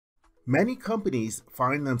Many companies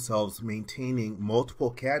find themselves maintaining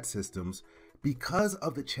multiple CAD systems because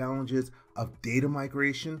of the challenges of data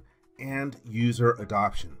migration and user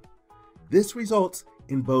adoption. This results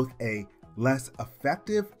in both a less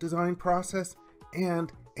effective design process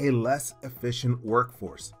and a less efficient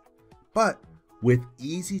workforce. But with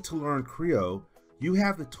easy-to-learn Creo, you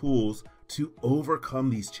have the tools to overcome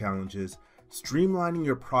these challenges, streamlining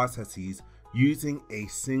your processes using a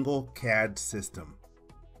single CAD system.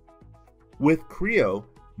 With Creo,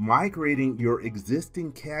 migrating your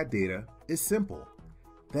existing CAD data is simple.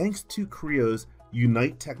 Thanks to Creo's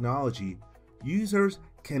Unite technology, users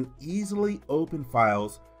can easily open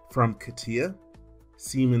files from CATIA,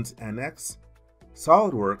 Siemens NX,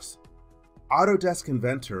 SolidWorks, Autodesk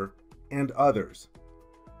Inventor, and others.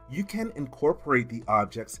 You can incorporate the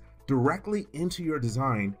objects directly into your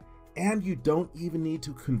design, and you don't even need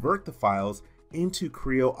to convert the files into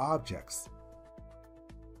Creo objects.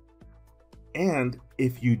 And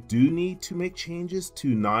if you do need to make changes to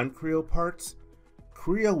non-Creo parts,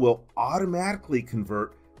 Creo will automatically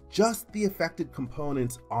convert just the affected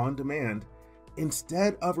components on demand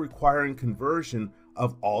instead of requiring conversion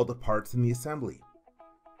of all the parts in the assembly.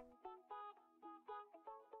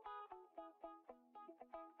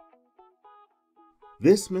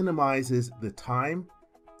 This minimizes the time,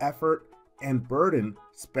 effort, and burden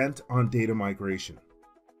spent on data migration.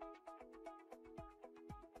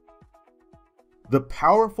 The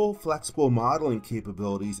powerful flexible modeling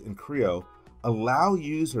capabilities in Creo allow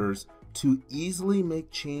users to easily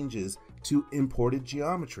make changes to imported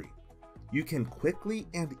geometry. You can quickly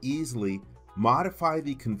and easily modify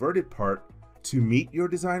the converted part to meet your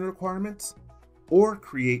design requirements or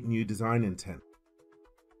create new design intent.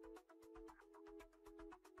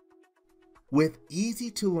 With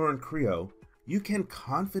easy-to-learn Creo, you can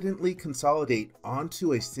confidently consolidate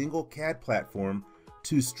onto a single CAD platform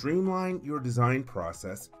to streamline your design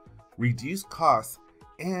process, reduce costs,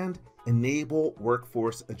 and enable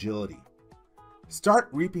workforce agility. Start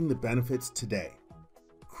reaping the benefits today.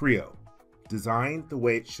 Creo, design the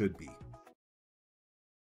way it should be.